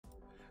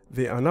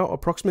There are now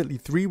approximately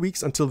 3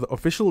 weeks until the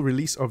official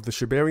release of the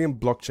Shibarium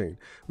blockchain.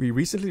 We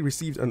recently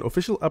received an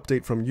official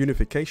update from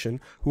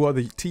Unification, who are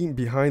the team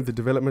behind the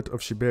development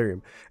of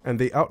Shibarium, and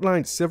they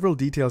outlined several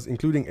details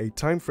including a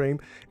time frame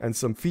and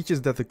some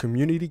features that the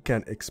community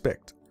can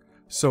expect.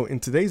 So in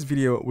today's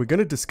video, we're going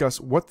to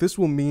discuss what this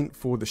will mean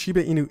for the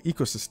Shiba Inu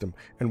ecosystem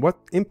and what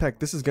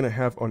impact this is going to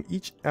have on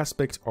each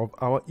aspect of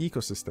our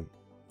ecosystem.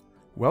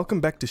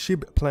 Welcome back to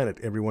Shib Planet,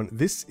 everyone.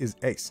 This is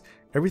Ace.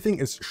 Everything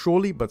is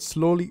surely but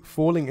slowly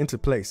falling into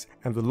place,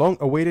 and the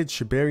long-awaited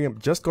Shibarium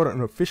just got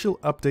an official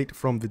update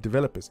from the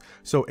developers.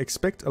 So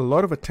expect a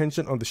lot of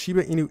attention on the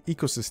Shiba Inu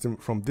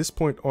ecosystem from this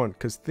point on,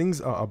 because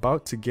things are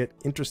about to get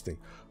interesting.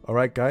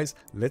 Alright guys,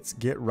 let's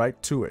get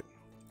right to it.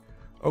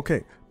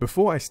 Okay,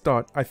 before I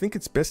start, I think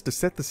it's best to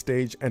set the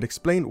stage and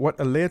explain what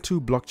a Layer 2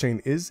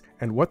 blockchain is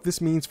and what this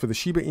means for the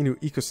Shiba Inu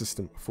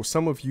ecosystem for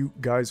some of you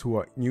guys who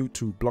are new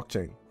to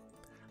blockchain.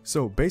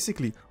 So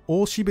basically,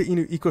 all Shiba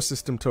Inu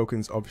ecosystem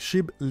tokens of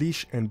SHIB,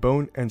 LEASH, and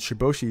BONE and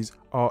Shiboshis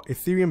are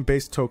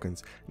Ethereum-based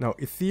tokens. Now,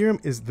 Ethereum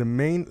is the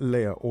main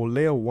layer, or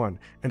layer 1,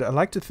 and I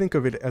like to think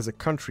of it as a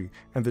country,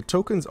 and the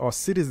tokens are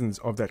citizens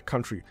of that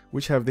country,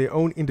 which have their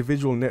own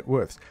individual net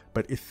worths.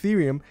 But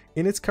Ethereum,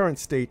 in its current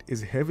state,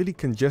 is heavily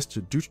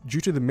congested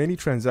due to the many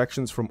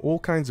transactions from all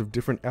kinds of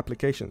different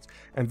applications,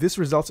 and this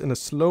results in a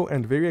slow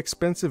and very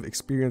expensive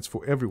experience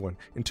for everyone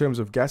in terms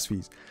of gas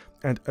fees.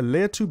 And a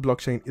layer 2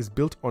 blockchain is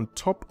built on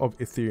top of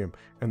Ethereum,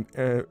 and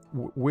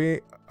where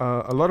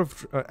a lot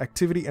of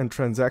activity and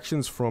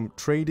transactions from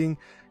trading,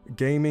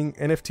 gaming,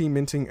 NFT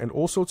minting, and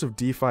all sorts of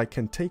DeFi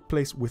can take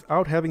place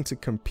without having to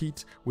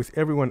compete with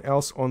everyone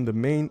else on the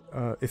main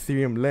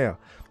Ethereum layer.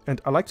 And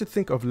I like to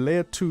think of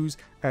layer 2s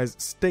as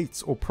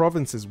states or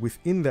provinces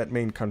within that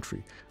main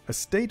country. A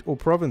state or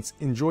province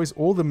enjoys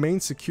all the main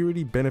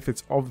security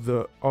benefits of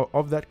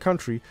that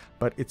country,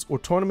 but it's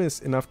autonomous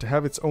enough to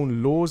have its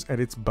own laws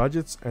and its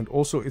budgets and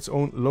also its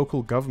own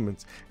local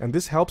governments. And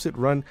this helps it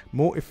run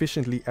more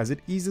efficiently as it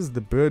eases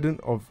the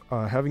burden of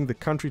having the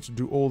country to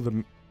do all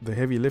the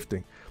heavy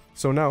lifting.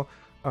 So now,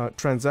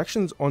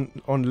 transactions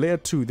on layer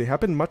 2, they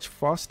happen much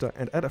faster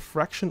and at a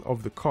fraction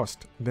of the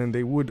cost than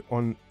they would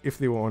if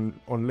they were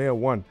on layer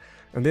 1.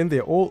 And then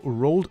they're all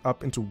rolled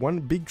up into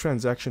one big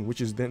transaction, which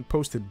is then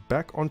posted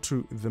back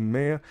onto the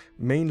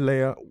main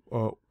layer,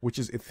 which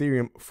is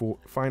Ethereum, for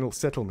final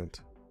settlement.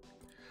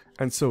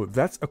 And so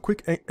that's a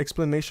quick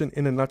explanation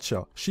in a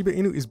nutshell. Shiba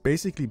Inu is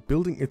basically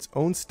building its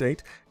own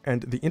state,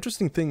 and the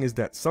interesting thing is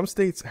that some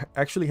states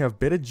actually have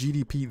better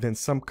GDP than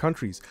some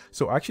countries.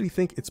 So I actually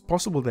think it's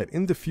possible that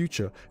in the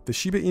future, the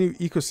Shiba Inu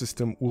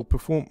ecosystem will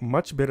perform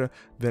much better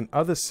than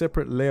other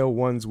separate layer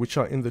 1s which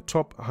are in the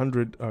top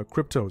 100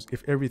 cryptos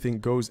if everything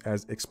goes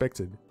as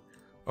expected.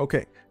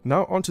 Okay,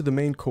 now onto the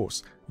main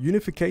course.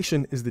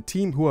 Unification is the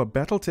team who are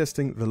battle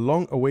testing the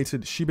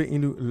long-awaited Shiba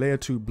Inu Layer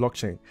 2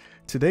 blockchain.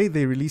 Today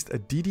they released a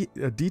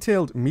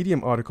detailed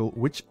Medium article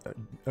which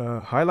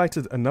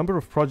highlighted a number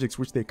of projects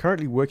which they're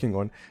currently working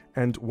on,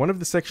 and one of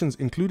the sections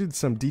included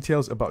some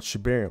details about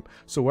Shibarium.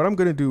 So what I'm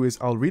going to do is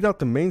I'll read out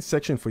the main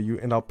section for you,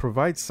 and I'll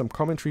provide some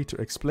commentary to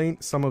explain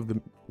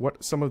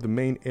what some of the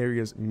main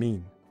areas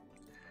mean.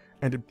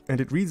 And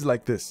it reads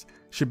like this.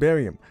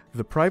 Shibarium,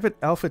 the private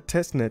alpha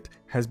testnet,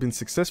 has been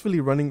successfully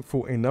running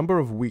for a number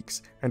of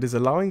weeks and is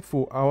allowing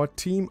for our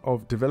team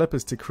of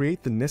developers to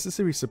create the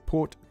necessary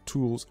support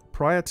tools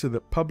prior to the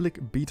public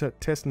beta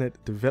testnet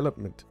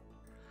development.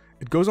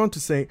 It goes on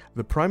to say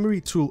the primary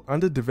tool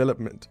under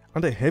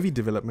heavy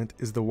development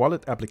is the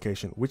wallet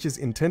application, which is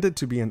intended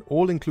to be an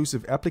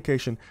all-inclusive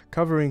application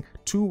covering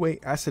two-way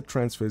asset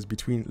transfers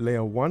between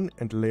layer 1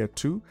 and layer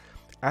 2,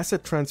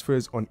 asset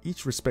transfers on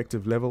each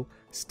respective level,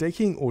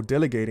 staking or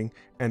delegating,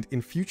 and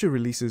in future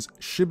releases,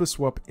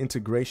 ShibaSwap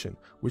integration,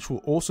 which will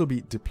also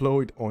be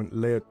deployed on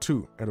layer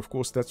 2. And of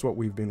course, that's what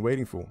we've been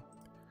waiting for.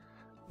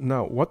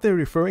 Now, what they're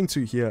referring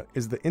to here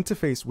is the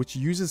interface which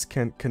users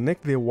can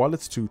connect their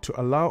wallets to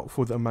allow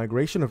for the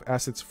migration of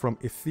assets from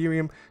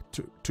Ethereum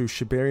to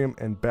Shibarium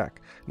and back.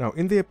 Now,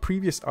 in their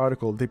previous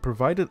article, they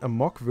provided a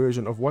mock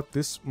version of what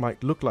this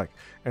might look like.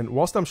 And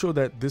whilst I'm sure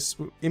that this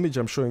image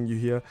I'm showing you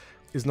here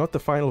is not the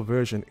final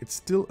version, it's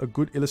still a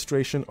good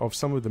illustration of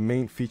some of the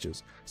main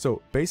features.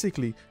 So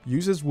basically,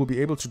 users will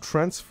be able to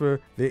transfer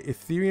their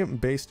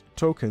Ethereum-based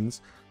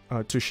tokens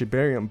to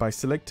Shibarium by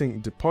selecting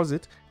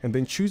deposit and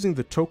then choosing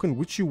the token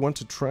which you want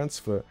to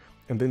transfer,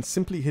 and then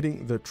simply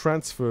hitting the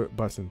transfer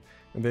button.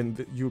 And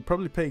then you would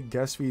probably pay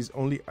gas fees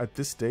only at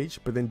this stage,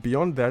 but then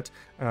beyond that,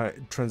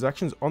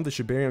 transactions on the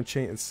Shibarium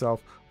chain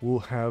itself will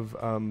have,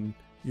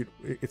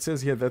 it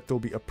says here that they'll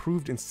be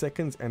approved in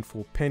seconds and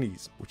for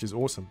pennies, which is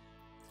awesome.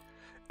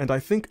 And I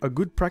think a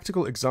good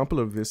practical example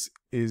of this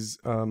is,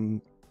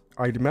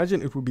 I'd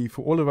imagine it would be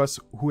for all of us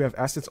who have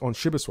assets on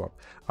ShibaSwap.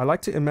 I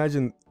like to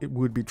imagine it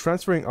would be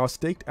transferring our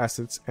staked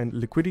assets and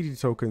liquidity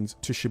tokens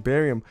to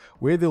Shibarium,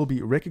 where they'll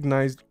be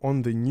recognized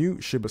on the new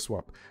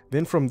ShibaSwap.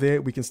 Then from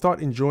there, we can start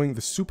enjoying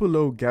the super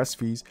low gas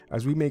fees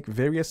as we make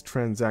various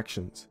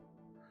transactions.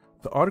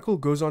 The article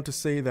goes on to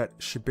say that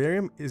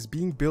Shibarium is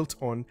being built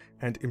on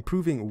and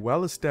improving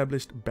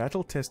well-established,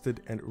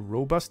 battle-tested and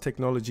robust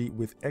technology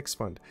with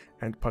X-Fund,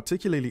 and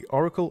particularly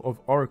Oracle of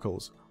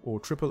Oracles, or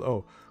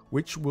OOO,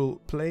 which will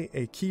play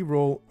a key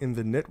role in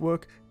the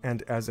network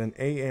and as an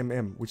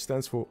AMM, which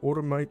stands for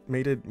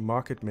Automated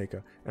Market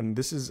Maker, and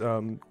this is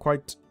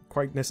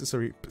quite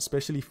necessary,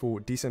 especially for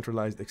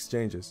decentralized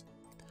exchanges.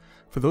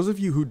 For those of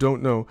you who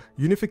don't know,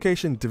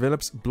 Unification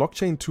develops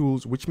blockchain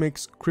tools which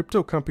makes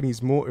crypto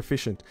companies more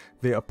efficient.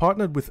 They are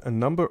partnered with a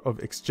number of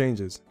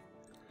exchanges.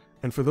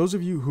 And for those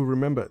of you who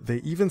remember, they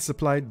even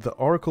supplied the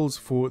oracles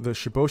for the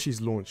Shiboshis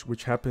launch,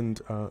 which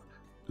happened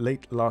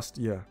late last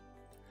year.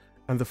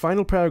 And the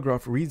final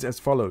paragraph reads as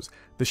follows: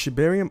 the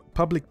Shibarium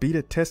public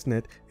beta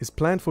testnet is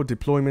planned for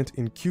deployment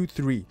in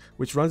Q3,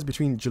 which runs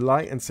between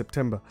July and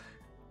September.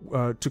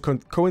 To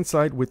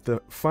coincide with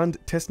the fund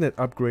testnet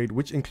upgrade,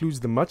 which includes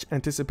the much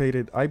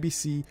anticipated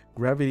IBC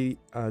Gravity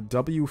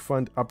W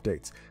fund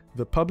updates.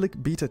 The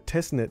public beta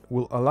testnet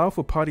will allow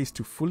for parties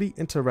to fully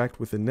interact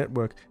with the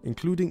network,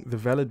 including the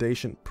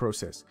validation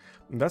process.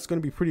 And that's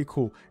going to be pretty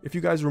cool. If you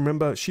guys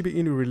remember, Shiba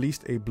Inu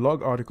released a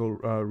blog article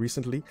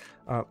recently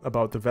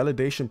about the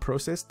validation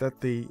process, that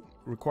they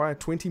require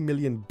 20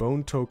 million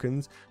bone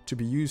tokens to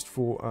be used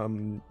for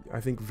I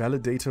think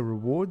validator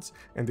rewards,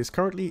 and there's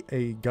currently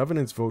a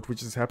governance vote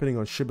which is happening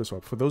on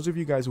ShibaSwap. For those of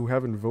you guys who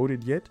haven't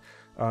voted yet,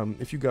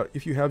 if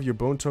you have your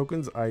bone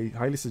tokens, I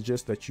highly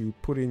suggest that you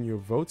put in your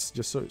votes,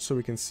 just so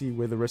we can see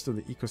where the rest of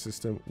the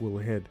ecosystem will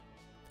head.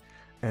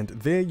 And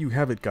there you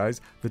have it, guys.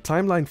 The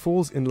timeline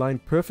falls in line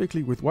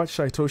perfectly with what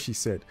Satoshi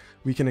said.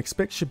 We can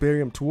expect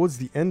Shibarium towards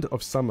the end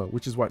of summer,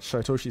 which is what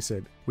Satoshi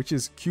said, which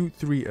is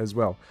Q3 as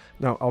well.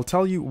 Now, I'll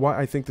tell you why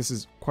I think this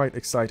is quite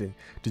exciting.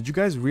 Did you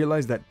guys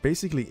realize that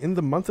basically in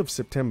the month of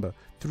September,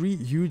 3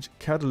 huge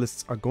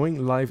catalysts are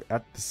going live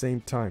at the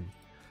same time?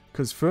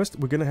 Because first,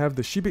 we're going to have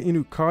the Shiba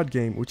Inu card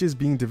game, which is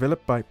being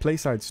developed by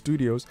Playside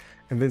Studios.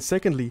 And then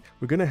secondly,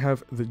 we're going to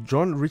have the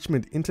John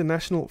Richmond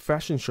International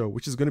Fashion Show,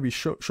 which is going to be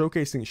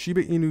showcasing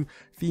Shiba Inu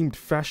themed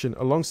fashion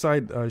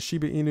alongside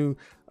Shiba Inu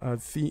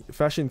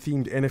fashion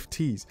themed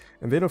NFTs.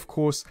 And then of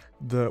course,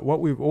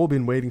 what we've all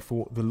been waiting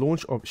for, the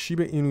launch of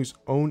Shiba Inu's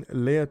own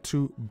Layer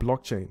 2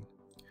 blockchain.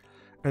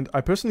 And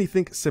I personally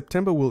think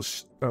September will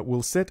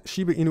set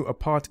Shiba Inu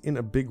apart in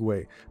a big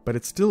way, but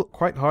it's still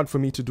quite hard for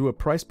me to do a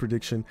price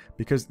prediction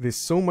because there's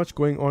so much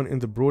going on in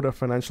the broader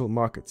financial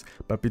markets.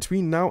 But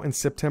between now and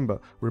September,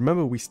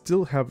 remember, we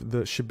still have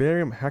the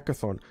Shibarium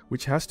hackathon,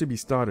 which has to be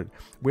started,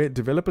 where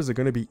developers are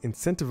going to be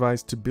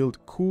incentivized to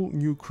build cool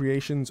new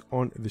creations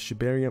on the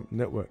Shibarium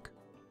network.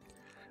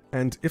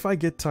 And if I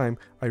get time,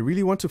 I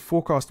really want to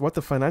forecast what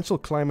the financial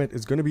climate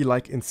is going to be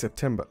like in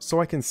September,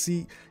 so I can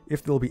see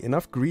if there'll be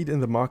enough greed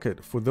in the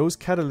market for those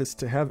catalysts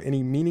to have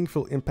any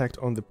meaningful impact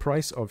on the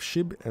price of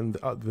SHIB and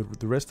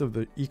the rest of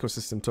the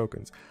ecosystem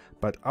tokens.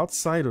 But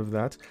outside of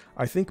that,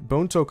 I think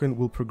Bone Token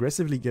will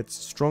progressively get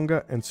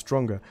stronger and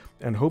stronger,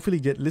 and hopefully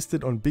get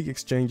listed on big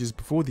exchanges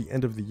before the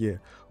end of the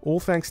year, all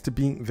thanks to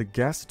being the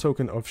gas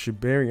token of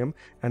Shibarium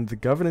and the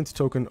governance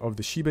token of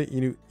the Shiba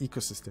Inu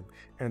ecosystem.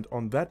 And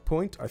on that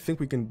point, I think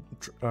we can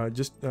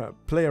just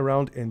play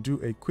around and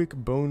do a quick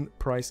bone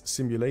price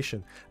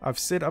simulation. I've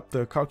set up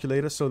the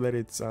calculator so that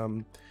it's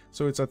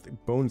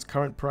at Bone's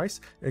current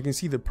price. You can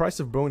see the price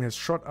of Bone has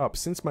shot up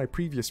since my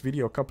previous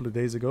video a couple of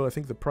days ago. I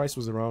think the price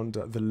was around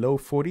the low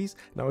 40s.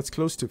 Now it's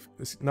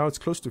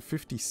close to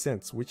 50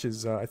 cents, which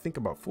is I think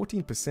about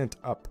 14%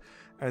 up.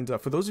 And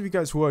for those of you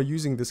guys who are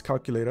using this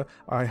calculator,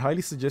 I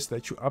highly suggest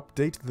that you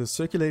update the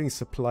circulating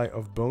supply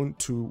of Bone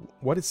to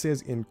what it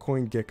says in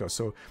CoinGecko.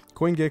 So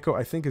CoinGecko,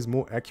 I think, is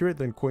more accurate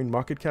than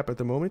CoinMarketCap at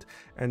the moment,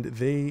 and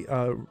they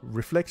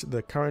reflect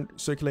the current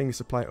circulating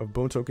supply of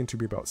Bone Token to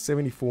be about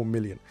 74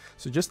 million.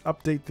 So just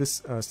update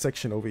this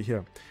section over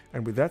here.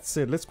 And with that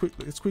said, let's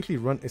quickly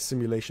run a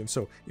simulation.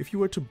 So if you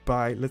were to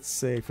buy, let's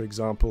say, for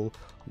example,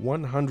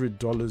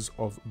 $100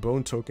 of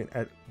Bone Token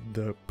at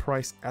the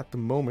price at the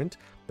moment,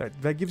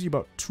 that gives you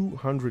about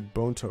 200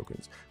 Bone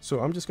Tokens.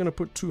 So I'm just going to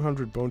put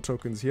 200 Bone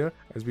Tokens here.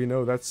 As we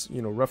know, that's,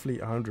 you know, roughly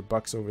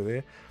 $100 over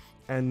there.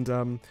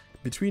 And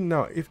between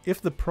now,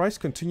 if the price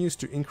continues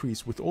to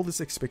increase with all this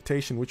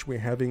expectation which we're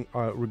having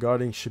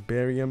regarding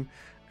Shibarium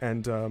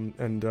and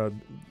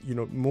you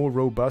know, more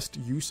robust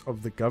use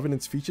of the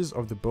governance features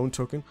of the Bone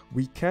Token,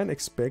 we can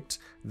expect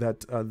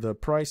that the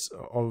price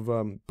of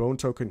Bone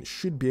Token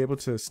should be able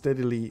to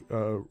steadily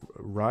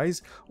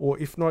rise, or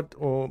if not,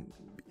 or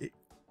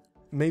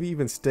maybe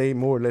even stay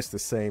more or less the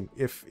same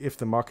if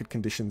the market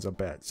conditions are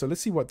bad. So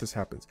let's see what this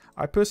happens.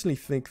 I personally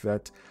think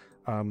that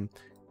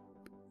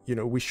you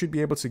know, we should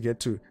be able to get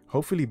to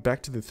hopefully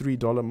back to the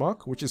 $3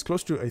 mark, which is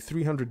close to a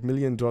 $300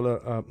 million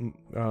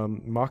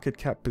market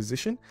cap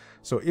position.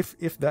 So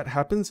if that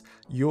happens,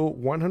 your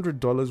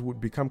 $100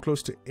 would become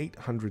close to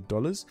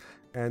 $800.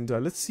 And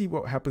let's see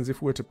what happens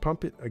if we were to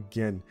pump it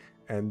again,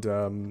 and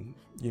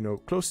you know,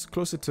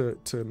 closer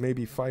to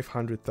maybe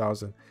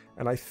 500,000.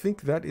 And I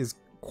think that is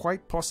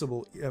quite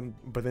possible,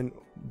 but then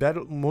that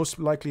most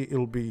likely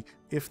it'll be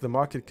if the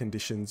market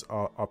conditions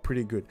are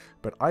pretty good.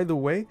 But either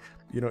way,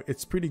 you know,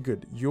 it's pretty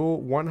good. Your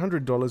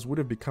 $100 would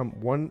have become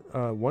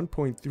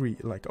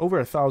 1.3, like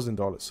over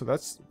 $1,000. So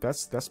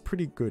that's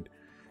pretty good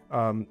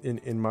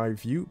in my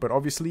view. But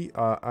obviously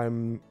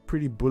I'm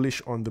pretty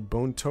bullish on the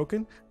Bone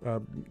token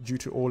due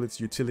to all its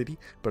utility.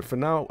 But for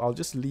now, I'll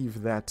just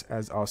leave that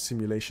as our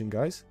simulation,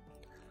 guys.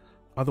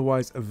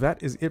 Otherwise,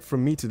 that is it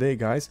from me today,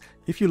 guys.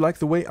 If you like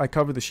the way I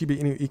cover the Shiba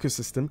Inu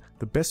ecosystem,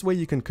 the best way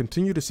you can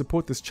continue to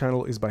support this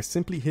channel is by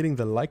simply hitting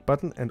the like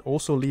button and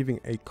also leaving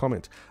a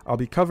comment. I'll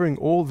be covering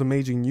all the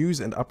major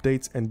news and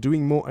updates and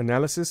doing more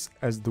analysis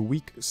as the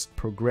weeks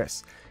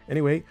progress.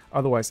 Anyway,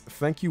 otherwise,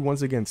 thank you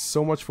once again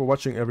so much for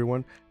watching,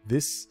 everyone.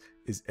 This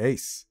is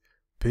Ace.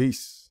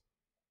 Peace.